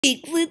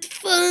Liquid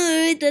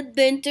Fart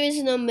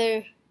Adventures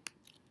number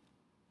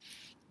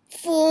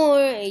 4,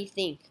 I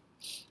think.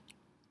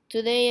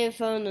 Today I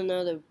found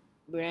another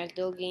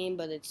ragdoll game,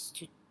 but it's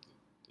too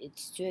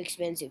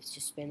expensive to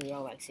spend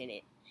Robux in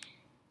it.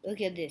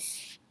 Look at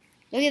this.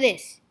 Look at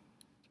this.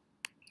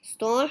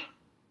 Store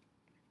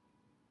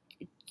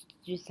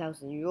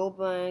 2,000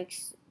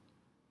 Robux.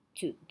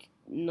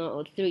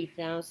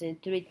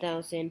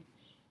 3,000.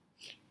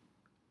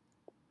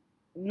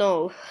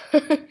 No.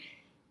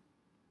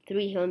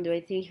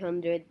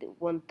 300,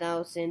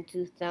 1,000,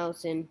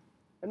 2,000.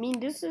 I mean,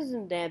 this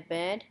isn't that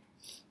bad.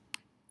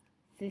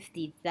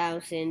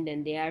 50,000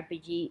 and the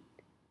RPG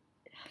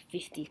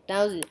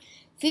 50,000,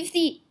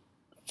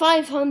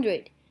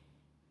 500,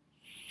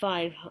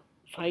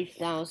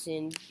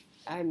 5,000.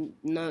 I'm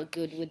not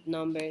good with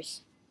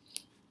numbers,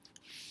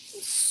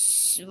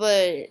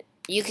 but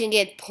you can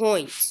get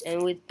points,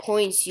 and with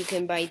points you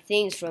can buy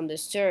things from the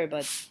store,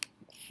 but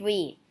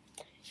free.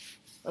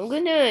 I'm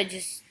gonna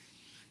just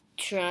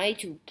try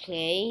to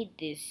play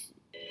this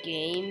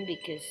game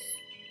because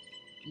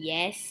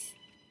yes.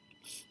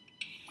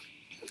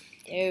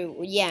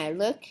 Yeah,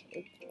 look,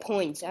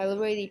 points. I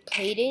already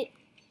played it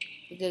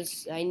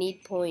because I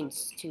need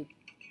points to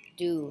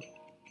do.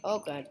 Oh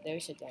god,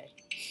 there's a guy.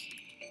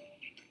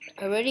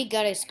 I already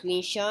got a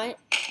screenshot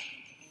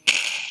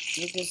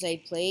because I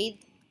played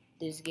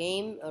this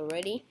game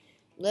already.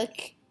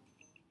 Look,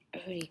 I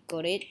already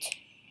got it.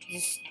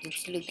 This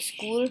looks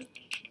cool.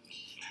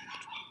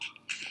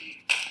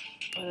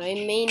 But I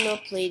may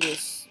not play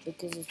this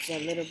because it's a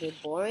little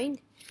bit boring.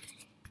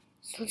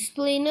 So let's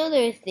play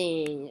another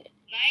thing.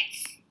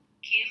 Lights,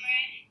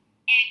 camera,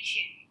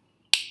 action.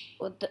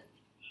 What the?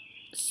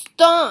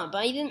 Stop!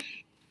 I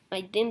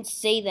didn't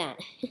say that.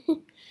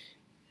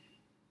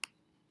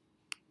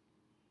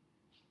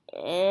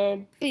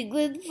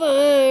 Piglet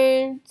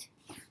Fart.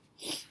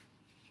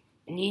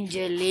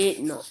 Ninja Lit.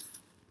 No.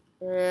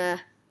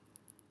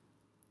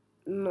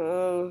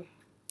 No.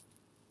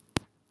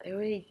 I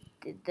already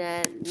did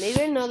that.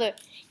 Maybe another.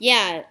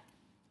 Yeah,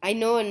 I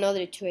know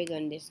another trick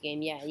on this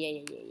game. Yeah.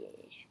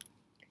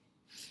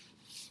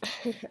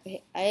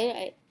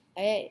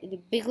 The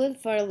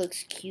Piglet Fart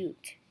looks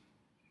cute.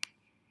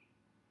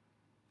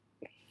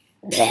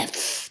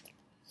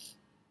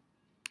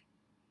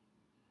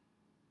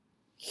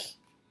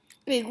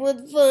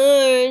 Piglet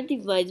Fart,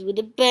 he fights with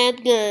the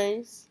bad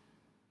guys.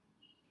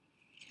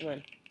 Come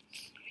on.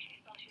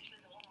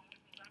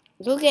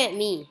 Look at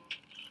me.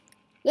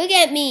 Look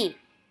at me.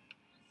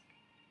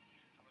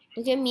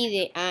 Look at me,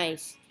 the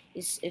eyes.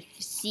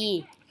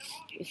 See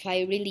if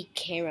I really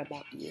care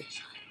about you.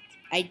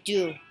 I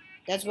do.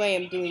 That's why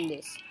I'm doing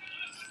this.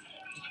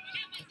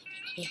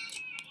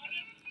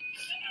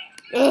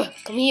 Ugh,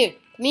 come here.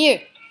 Come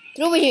here.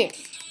 Get over here.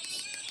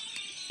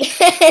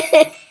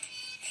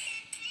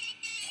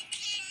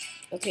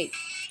 Okay.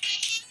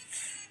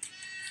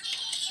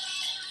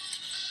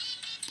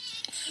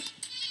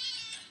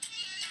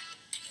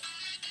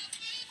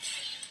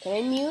 Can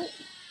I mute?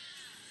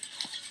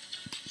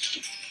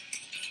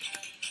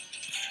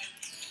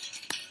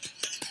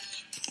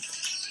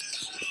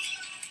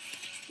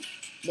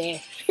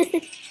 There.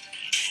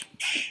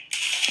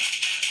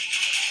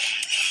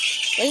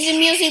 Why is the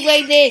music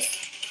like this?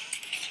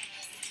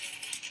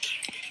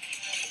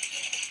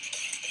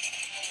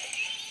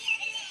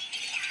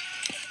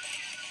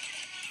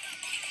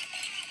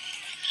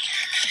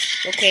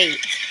 Okay.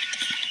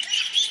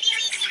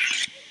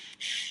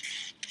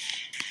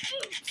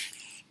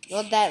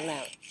 Not that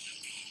loud.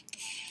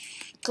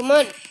 Come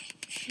on.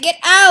 Get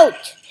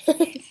out!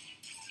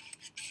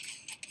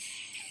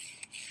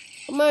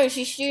 Come on,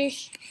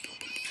 sisters.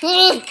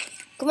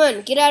 Come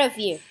on, get out of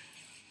here.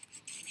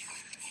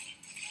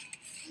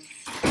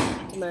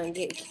 Come on,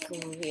 come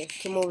over here.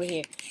 Come over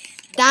here.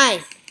 Die!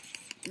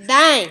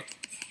 Die!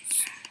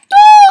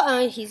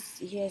 Stop! He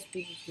has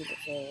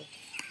people.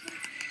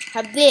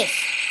 Have this.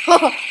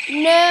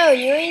 No,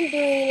 you ain't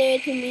doing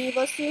it to me,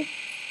 Buster.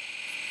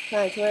 Come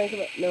on.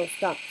 No,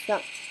 stop.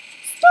 Stop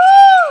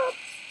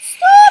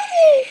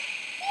it!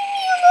 Leave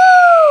me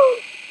alone!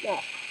 No.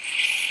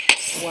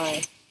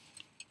 Why?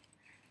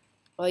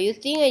 Oh, you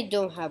think I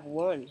don't have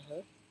one,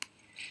 huh?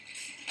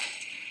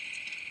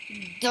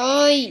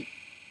 Die!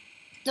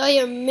 Die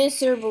a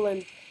miserable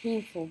and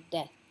painful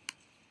death.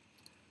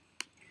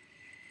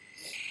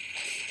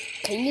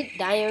 Can you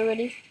die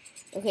already?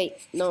 Okay,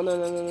 no.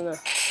 Don't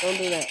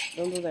do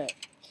that.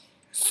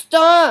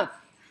 Stop!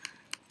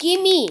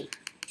 Gimme!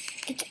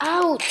 Get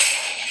out!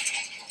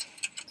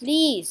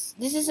 Please,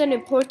 this is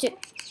important.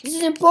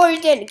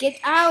 Get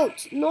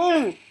out!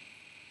 No!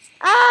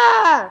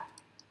 Ah!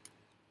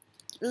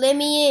 Let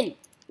me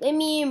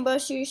in,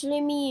 Busters.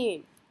 Let me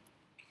in.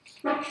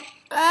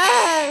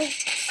 Ah!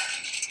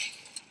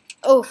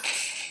 Oh,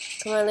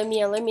 come on, let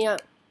me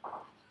out.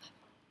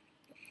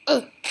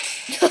 Oh.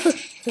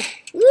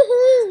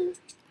 Woohoo!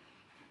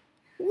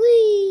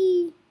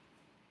 Whee!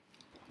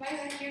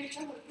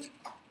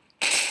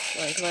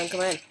 Come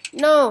on.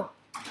 No!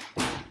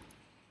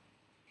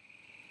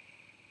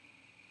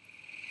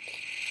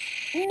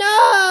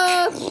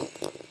 No!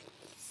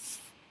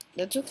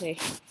 That's okay.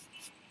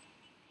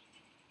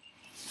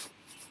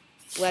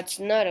 What's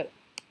not a...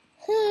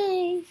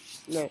 Hi.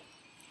 No.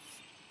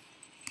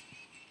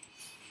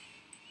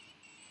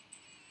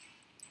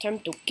 Time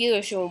to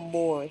kill some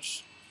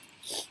boys.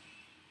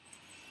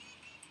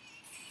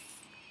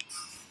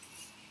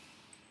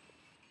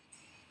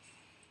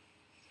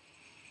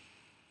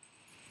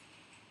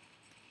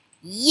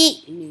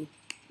 Yeet me.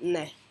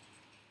 Nah.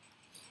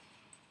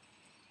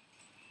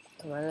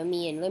 Come on, let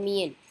me in. Let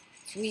me in.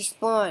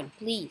 Respawn,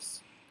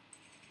 please.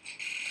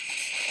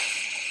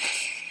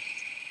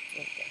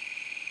 Okay.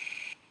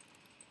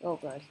 Oh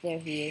god, there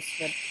he is,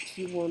 but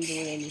he won't do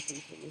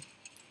anything to me.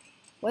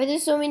 Why do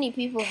so many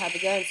people have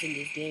guns in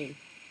this game?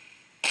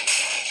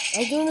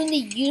 I don't really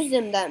use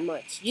them that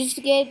much. Just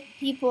to get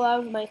people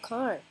out of my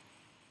car.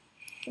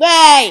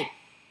 Right!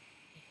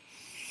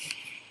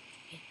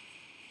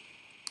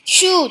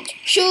 Shoot!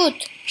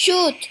 Shoot!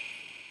 Shoot!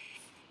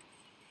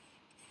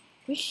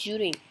 Who's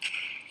shooting?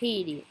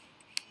 Hey, idiot.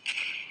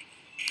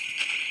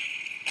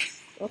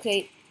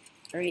 Okay.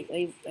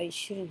 I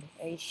shouldn't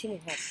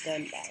have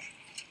done that.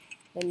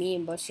 Let me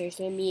in, busters,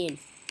 let me in.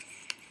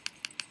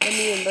 Let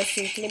me in,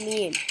 busters, let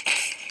me in.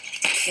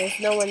 There's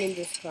no one in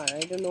this car.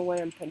 I don't know why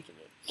I'm punching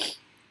it.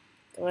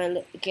 Come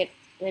on,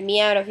 let me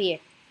out of here.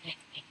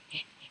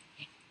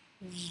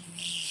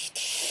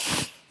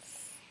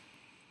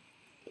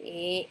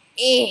 Woohoo!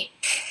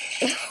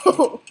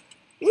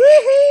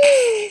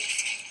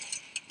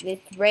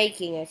 It's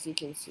breaking, as you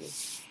can see.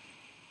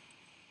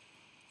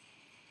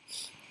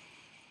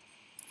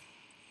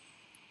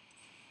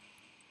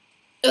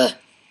 Ugh.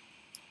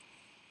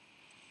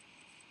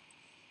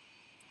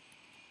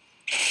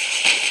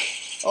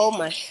 Oh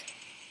my.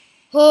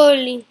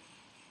 Holy.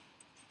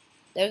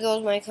 There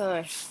goes my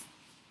car.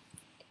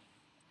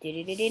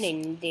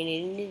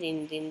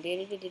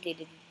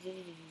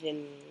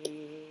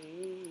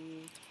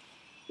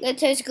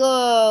 Let us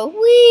go.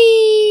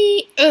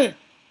 Whee!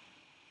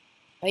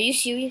 Are you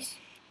serious?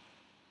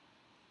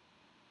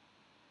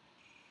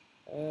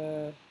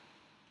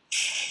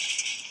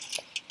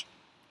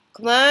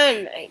 Come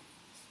on.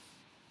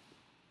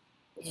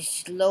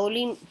 Just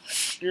slowly,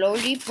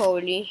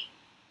 poly.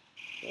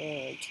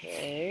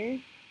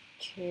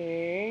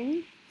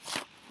 Turn.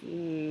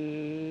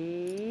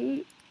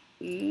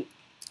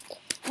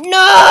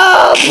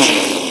 No!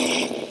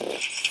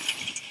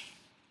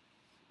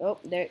 Oh,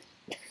 there.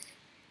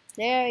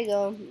 There I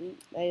go.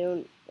 I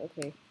don't.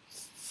 Okay.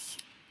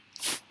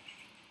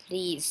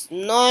 Please,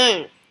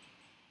 no.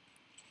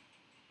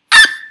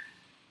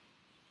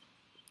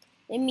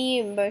 Let me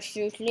in,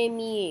 Busters. Let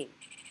me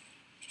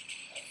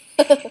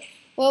in.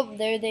 Oh,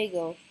 there they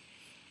go.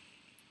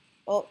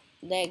 Oh,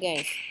 that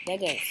guy's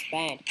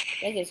bad.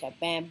 That guy's a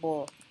bad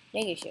boy.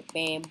 That guy's a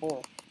bad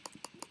boy.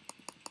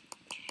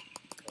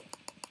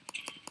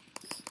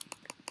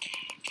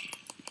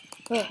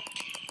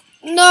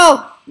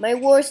 No! My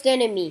worst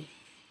enemy.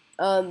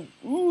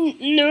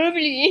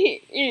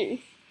 Nobody.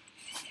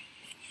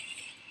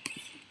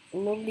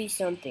 Nobody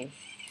something.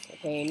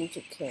 Okay, I need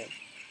to kill him.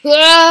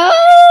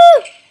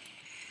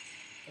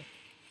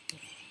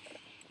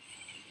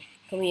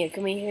 Come here.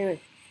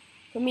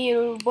 Come here,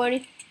 little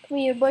buddy. Come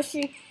here,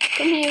 Bushy.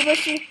 Come here,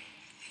 Bushy.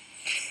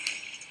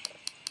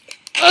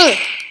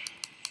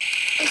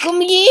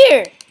 Come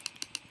here.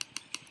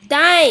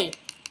 Die.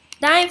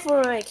 Die for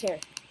all I care.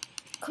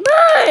 Come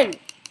on.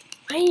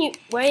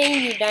 Why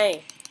ain't you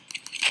dying?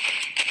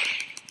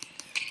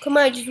 Come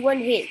on, just one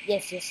hit.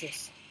 Yes.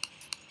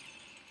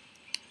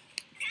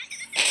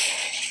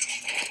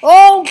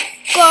 Oh,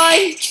 God,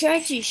 he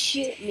tried to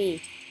shoot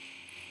me.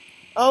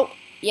 Oh,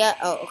 yeah,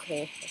 oh,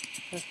 okay.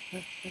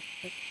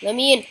 Let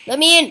me in.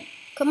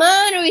 Come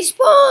on,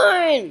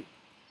 respawn.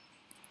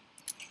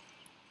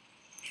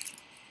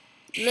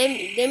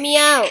 Let me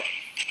out.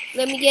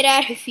 Let me get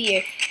out of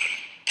here.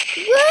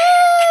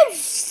 Woo!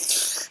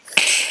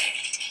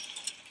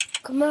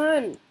 Come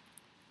on.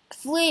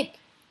 Flip.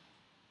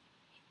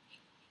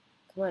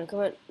 Come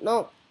on.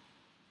 No.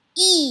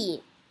 E.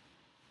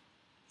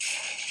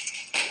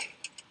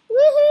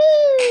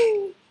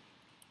 Woohoo!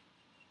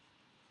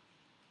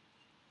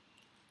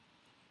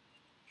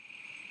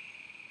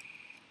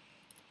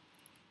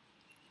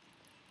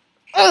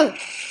 Oh,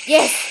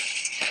 yes.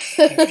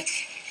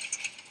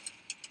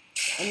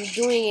 I'm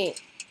doing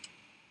it.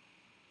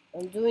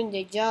 I'm doing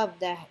the job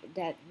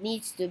that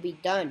needs to be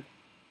done.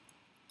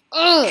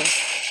 Boom!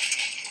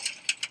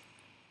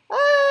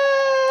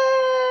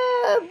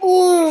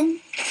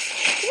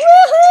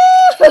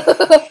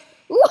 Woohoo!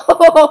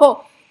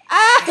 Whoa!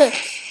 Ah!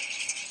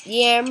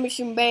 Yeah, I'm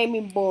mission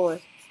baby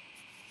boy.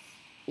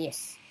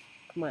 Yes.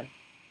 Come on.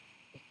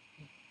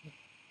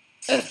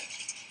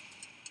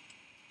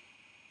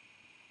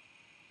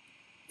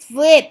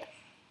 Flip!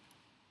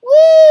 Woo!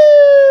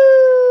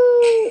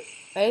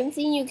 I don't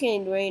think you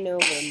can rain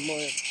over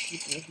more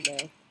people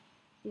now.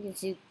 You can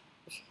see.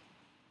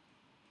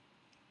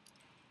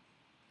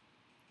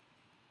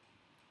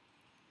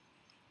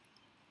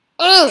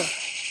 Oh!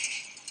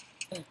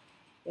 Did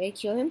I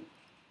kill him?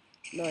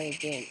 No, I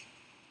didn't.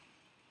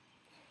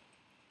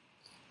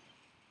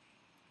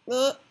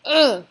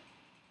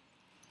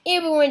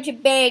 Everyone's a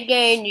bad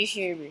guy in the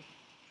server.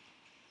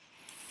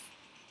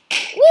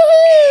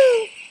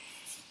 Woohoo!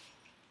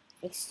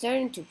 It's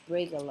starting to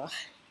break a lot.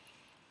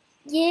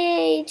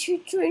 Yay, it's a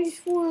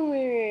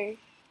transformer.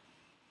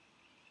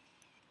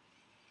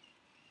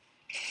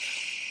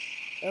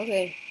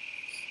 Okay.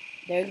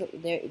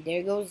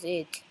 There goes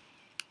it.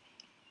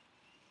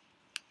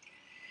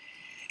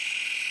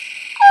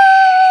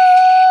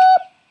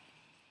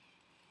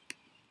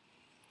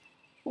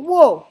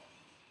 Whoa.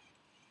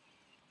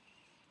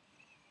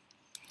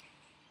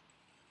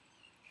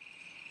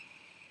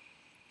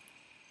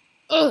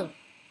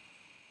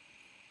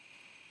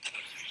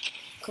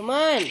 Come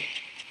on.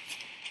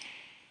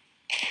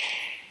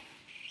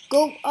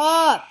 Go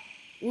up.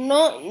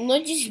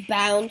 Not just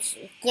bounce.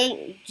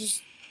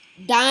 Just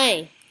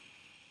die.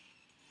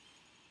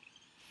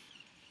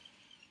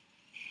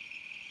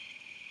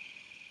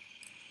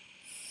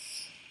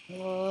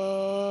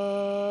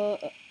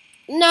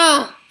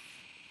 Nah.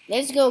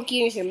 Let's go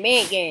kill some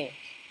bad guys.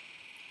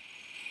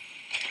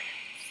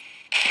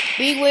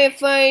 Beware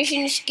fires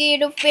and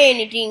scared of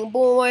anything,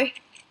 boy.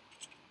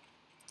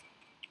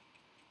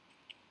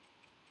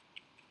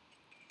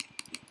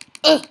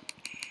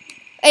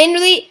 And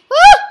we.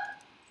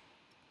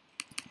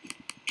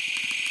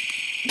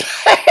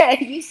 Are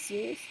you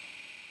serious?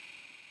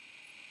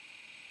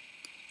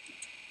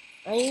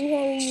 I ain't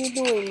having you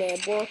doing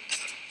that, boy.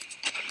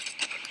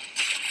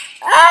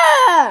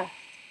 Ah!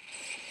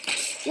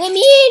 Let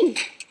me in!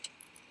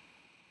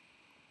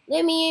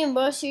 Let me in,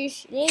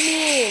 busters. Let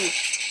me in.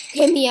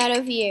 Get me out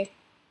of here.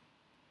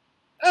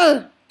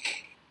 Come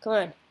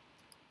on.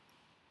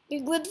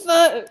 You're good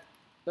fun.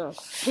 No.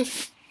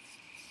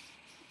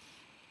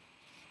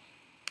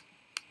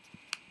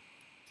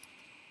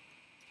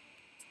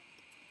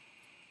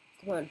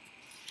 Come on.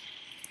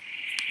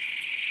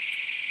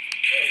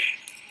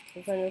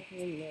 I'm trying to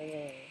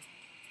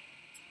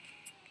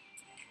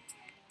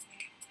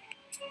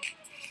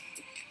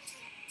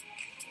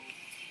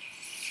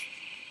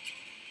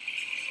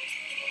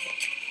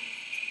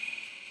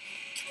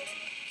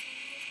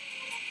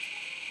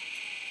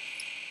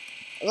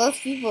a lot of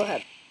people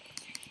have.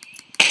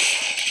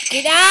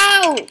 Get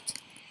out!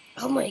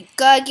 Oh my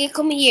god,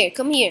 come here,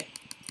 come here.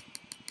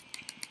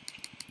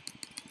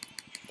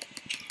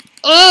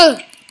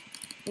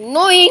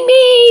 Annoying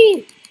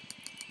me!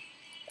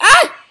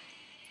 Ah!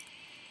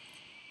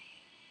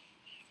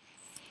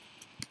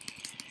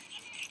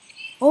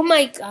 Oh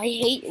my god, I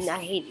hate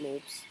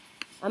noobs.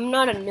 I'm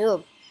not a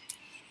noob.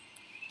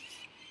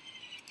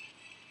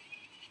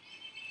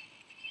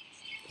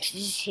 I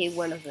just hate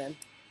one of them.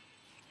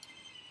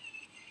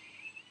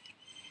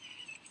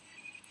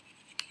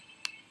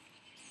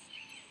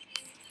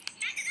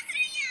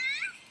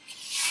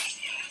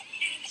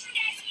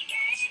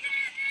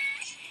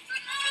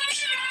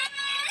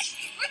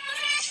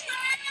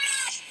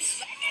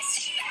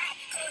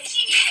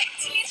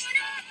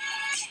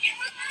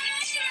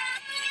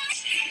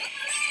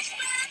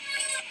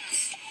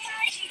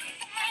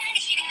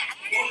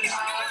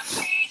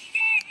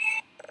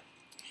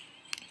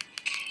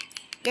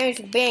 There's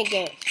a bad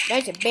game.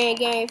 That's a bad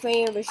game if I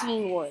ever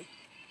seen one.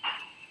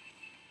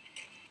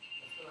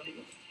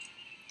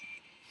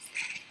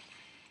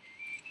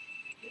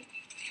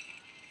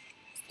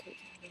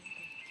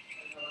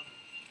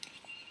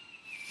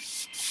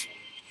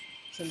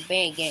 Some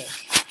bad game.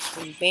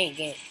 Some bad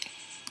game.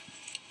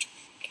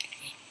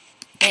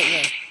 That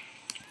guy.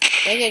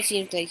 That guy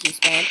seems like he's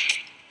bad.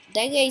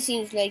 That guy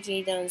seems like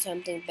he done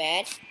something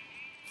bad.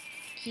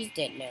 He's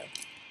dead now.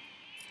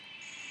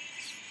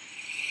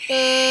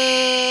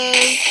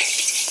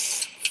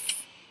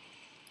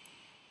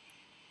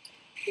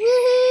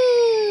 Woohoo!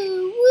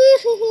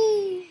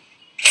 Woohoo!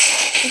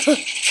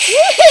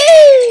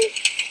 Woohoo!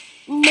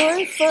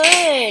 More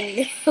fun!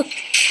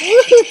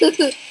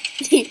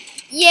 Woohoo!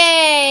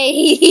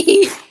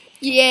 Yay!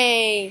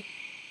 Yay!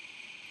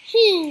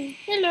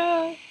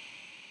 Hello.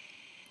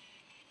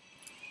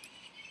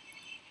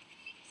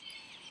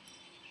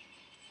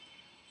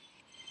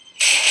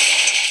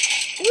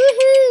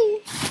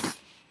 Woohoo!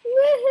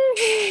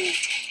 Woohoo!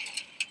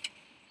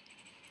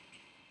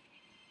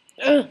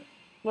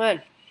 Come on.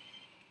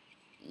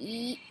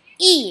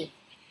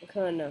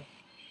 Come on now.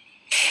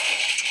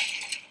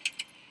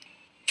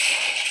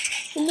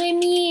 Let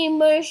me in,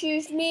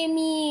 Marshals. Let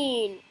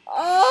me in.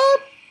 Oh!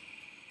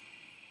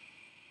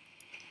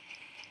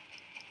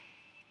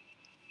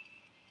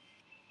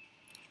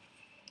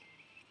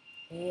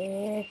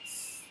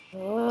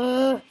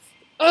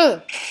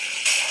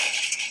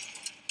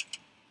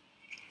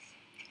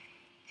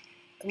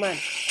 Come on.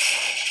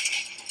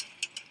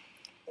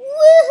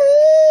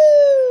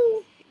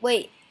 Woohoo!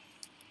 Wait.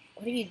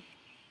 What are you?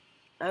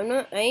 I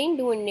ain't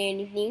doing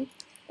anything.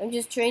 I'm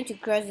just trying to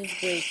cross this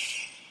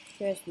bridge.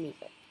 Trust me.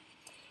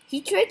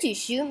 He tried to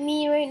shoot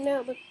me right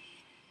now, but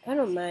I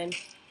don't mind.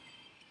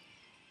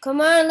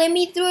 Come on, let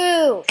me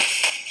through.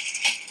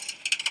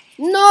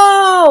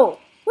 No!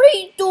 What are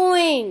you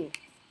doing?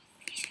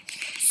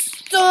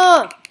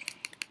 Stop!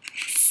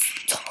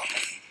 Stop!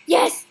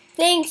 Yes!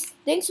 Thanks!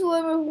 Thanks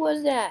whoever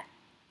was that.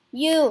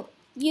 You.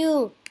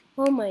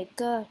 Oh my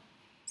god.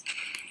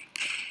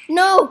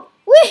 No!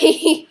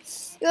 Wait!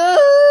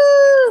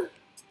 Oh!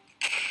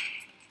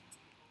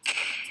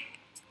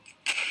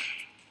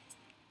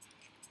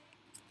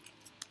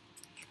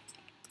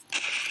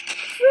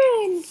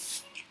 Friend!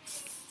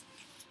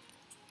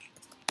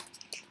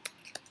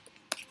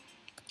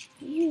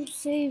 You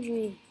saved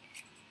me.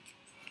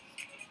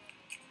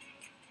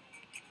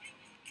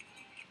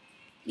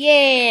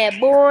 Yeah,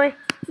 boy.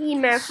 He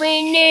my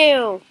friend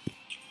now.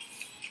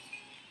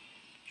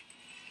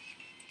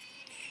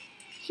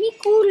 He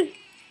cool.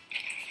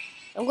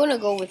 I'm gonna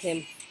go with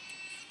him.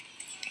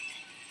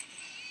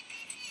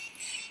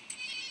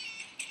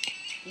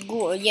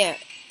 Go, yeah.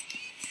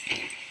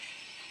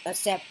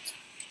 Accept.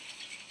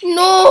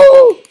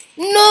 No!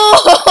 No!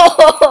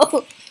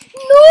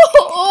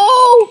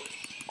 No!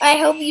 I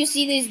hope you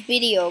see this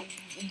video.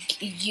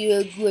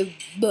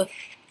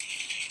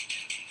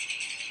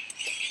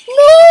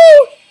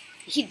 No!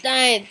 He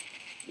died.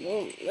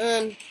 Oh,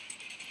 man.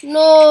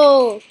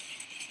 No!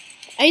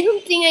 I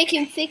don't think I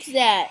can fix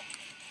that.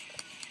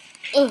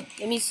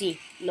 Let me see.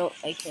 No,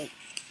 I can't.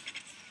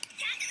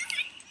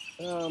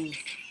 No.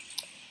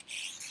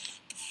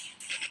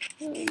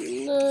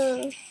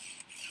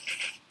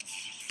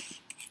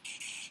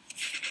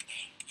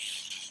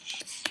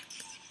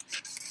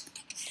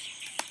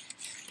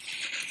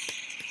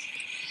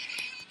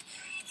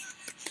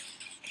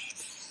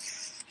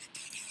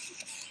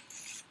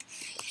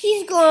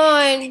 He's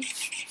gone.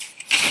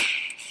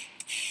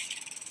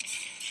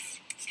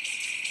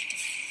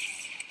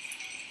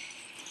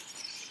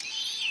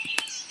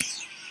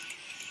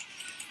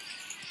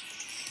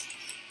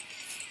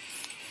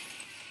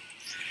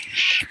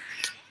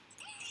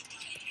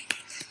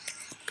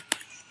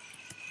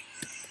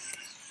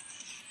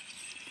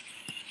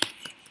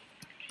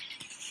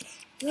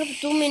 You have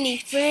too many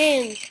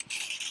friends.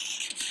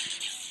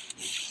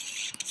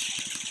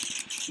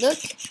 Look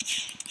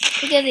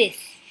at this.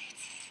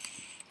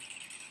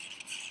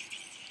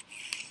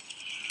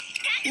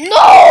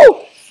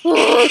 No!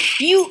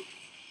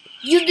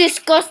 You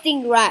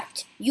disgusting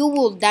rat. You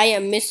will die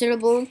a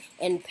miserable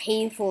and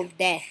painful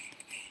death.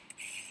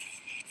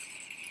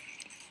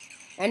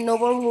 And no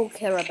one will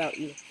care about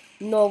you.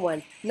 No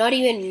one. Not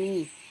even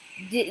me.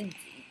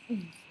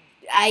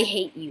 I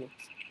hate you.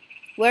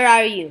 Where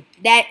are you?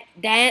 That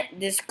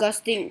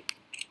disgusting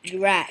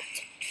rat.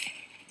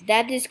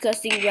 That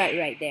disgusting rat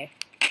right there.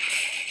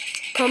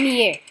 Come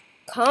here.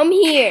 Come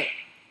here.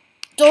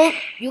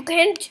 You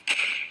can't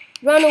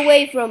run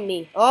away from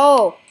me.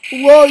 Oh,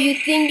 whoa, you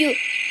think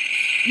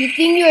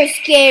you're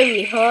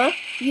scary, huh?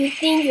 You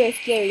think you're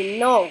scary.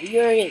 No,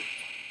 you're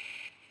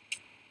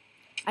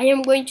I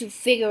am going to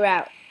figure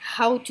out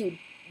how to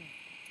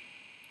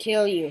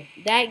kill you.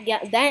 That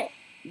guy,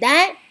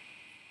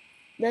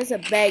 that's a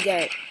bad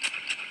guy.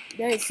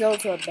 That is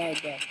also a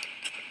bad guy.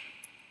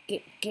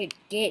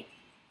 Get.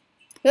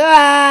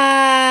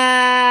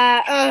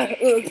 Ah!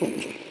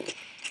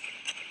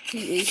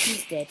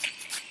 He's dead.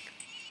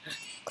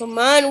 Come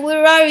on,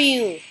 where are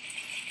you?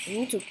 I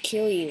need to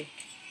kill you.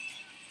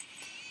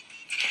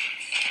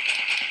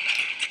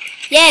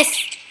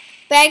 Yes!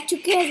 Back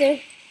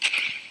together.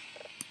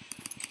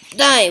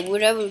 Die,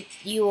 wherever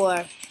you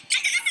are.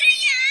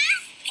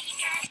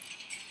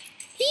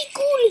 He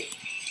cool.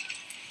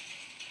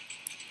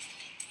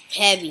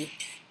 Heavy.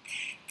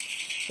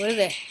 Where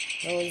the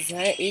hell is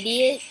that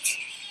idiot?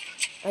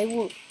 I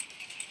will.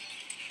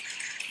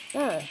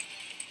 Ah.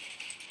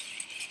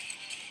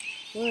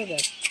 Where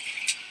the?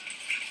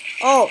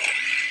 Oh.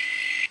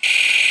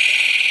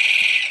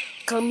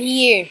 Come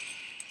here.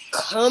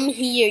 Come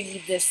here,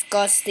 you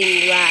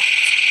disgusting rat.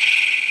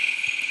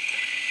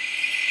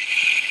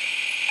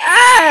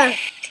 Ah!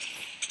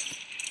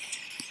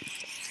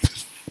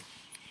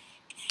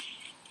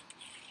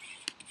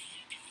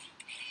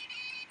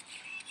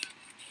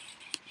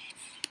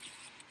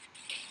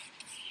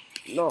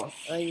 No,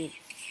 I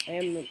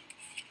am.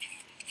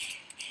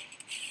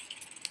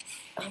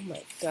 Oh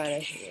my god, I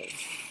hate it.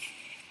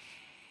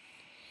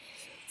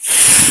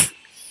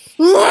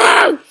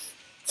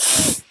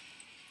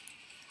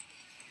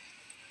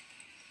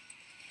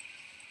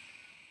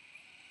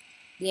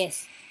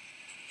 Yes.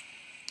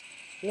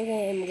 Look at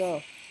him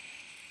go.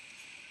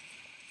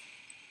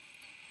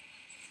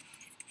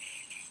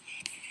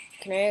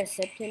 Can I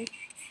accept him?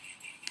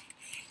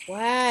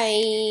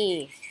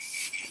 Why?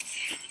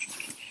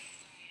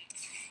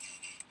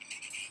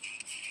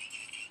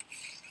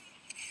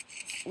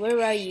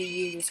 Where are you,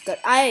 you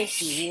disgust? I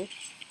see you.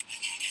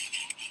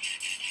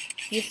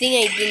 You think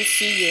I didn't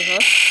see you, huh?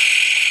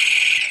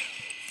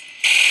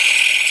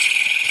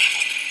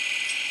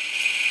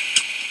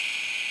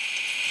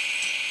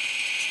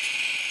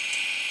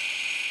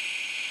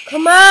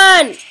 Come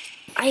on!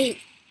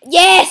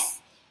 Yes!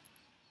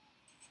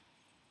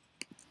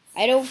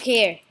 I don't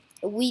care.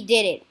 We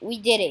did it. We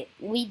did it.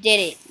 We did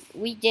it.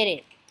 We did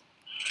it.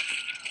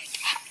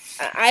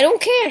 I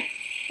don't care.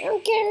 I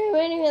don't care or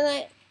anything like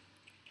that.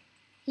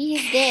 He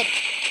is dead.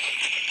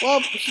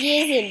 Well,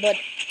 he isn't, but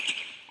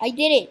I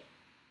did it.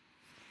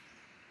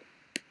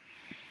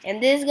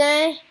 And this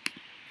guy,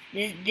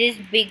 this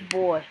big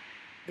boy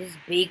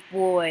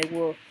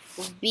will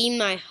be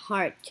my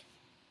heart.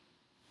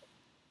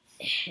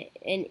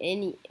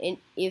 And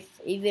if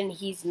even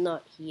he's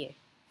not here,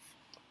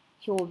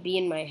 he will be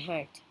in my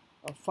heart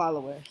of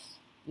followers.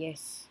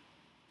 Yes,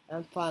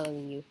 I'm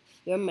following you.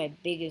 You're my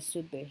biggest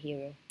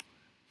superhero.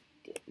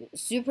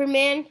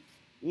 Superman,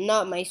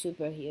 not my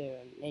superhero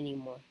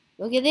anymore.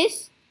 Look at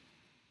this.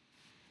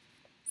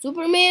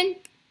 Superman,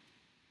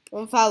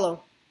 unfollow.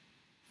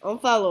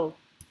 Unfollow.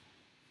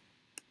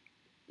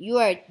 You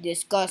are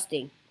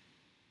disgusting.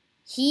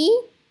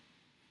 He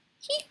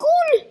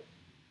cool.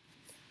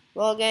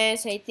 Well,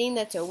 guys, I think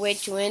that's a way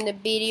to end the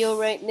video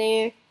right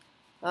there.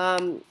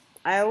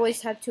 I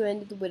always have to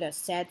end it with a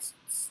sad,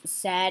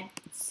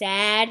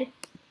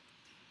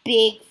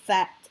 big,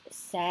 fat,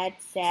 sad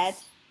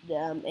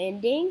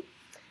ending.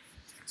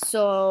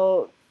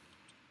 So,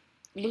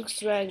 looks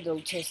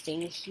ragdoll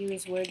testing.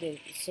 Here's where the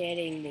sad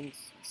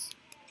endings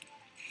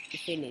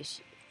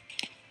finish.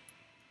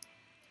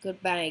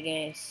 Goodbye,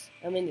 guys.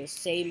 I'm in the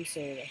same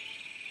server.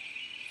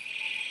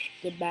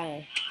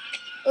 Goodbye.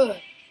 Ugh.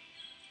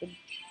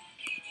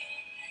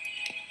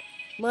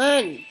 Come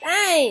on,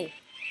 die!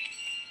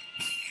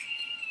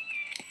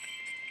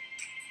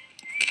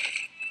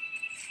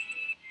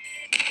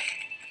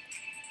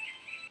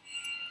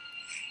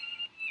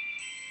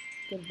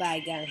 Goodbye,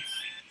 guys.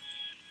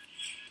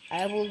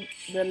 I will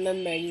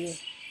remember you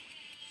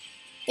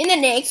in the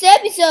next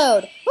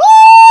episode.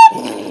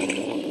 Woo!